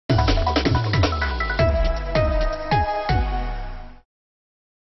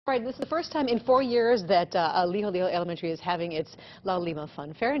Right, this is the first time in 4 years that Liho Elementary is having its Laulima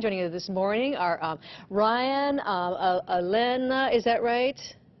Fun Fair. And joining us this morning are Ryan, Elena, is that right?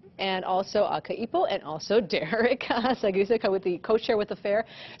 And also Kaipo, and also Derek Sagusa with the co-chair with the fair.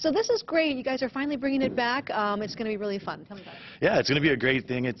 So this is great. You guys are finally bringing it back. It's going to be really fun. Tell me about it. Yeah, it's going to be a great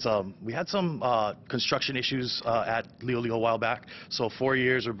thing. It's we had some construction issues at Leo a while back. So 4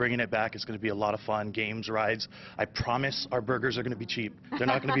 years, we're bringing it back. It's going to be a lot of fun, games, rides. I promise our burgers are going to be cheap. They're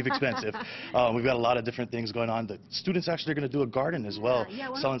not going to be expensive. We've got a lot of different things going on. The students actually are going to do a garden as well,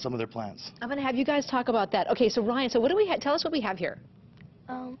 selling some of their plants. I'm going to have you guys talk about that. Okay, so Ryan, so what do we tell us what we have here.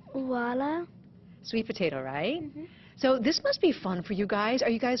 Uwala. Sweet potato, right? Mm-hmm. So this must be fun for you guys. Are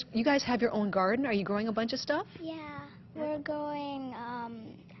you guys have your own garden? Are you growing a bunch of stuff? Yeah, we're growing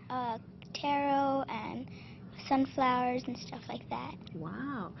taro and sunflowers and stuff like that.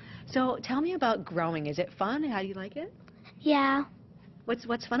 Wow. So tell me about growing. Is it fun? How do you like it? Yeah.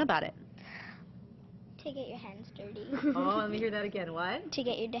 What's fun about it? To get your hands dirty. Oh, let me hear that again. What? To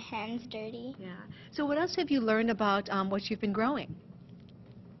get your hands dirty. Yeah. So what else have you learned about what you've been growing?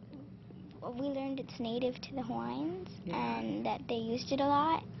 Well, we learned it's native to the Hawaiians, Yeah. and that they used it a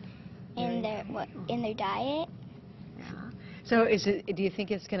lot in their diet. Yeah. So do you think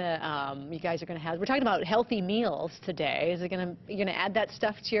it's gonna you guys are gonna have, we're talking about healthy meals today. Is it gonna, you're gonna add that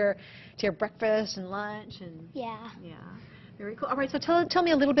stuff to your breakfast and lunch and? Yeah. Yeah. Very cool. All right, so tell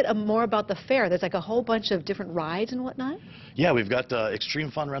me a little bit more about the fair. There's like a whole bunch of different rides and whatnot. Yeah, we've got extreme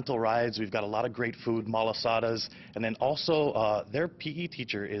fun rental rides. We've got a lot of great food, malasadas, and then also their PE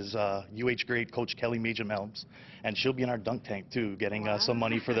teacher is UH grade Coach Kelly Major-Melms, and she'll be in our dunk tank too, getting some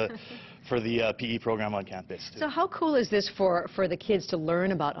money for the PE program on campus too. So how cool is this for the kids to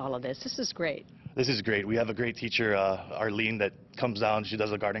learn about all of this? This is great. This is great. We have a great teacher, Arlene, that comes down. She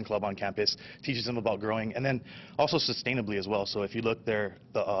does a garden club on campus, teaches them about growing, and then also sustainably as well. So if you look there,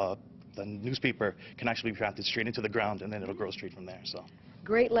 the newspaper can actually be planted straight into the ground, and then it'll grow straight from there. So.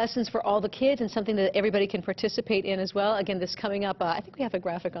 Great lessons for all the kids and something that everybody can participate in as well. Again, this coming up, I think we have a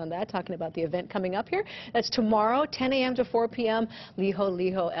graphic on that talking about the event coming up here. That's tomorrow, 10 a.m. to 4 p.m.,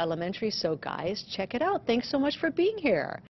 Liho Elementary. So guys, check it out. Thanks so much for being here.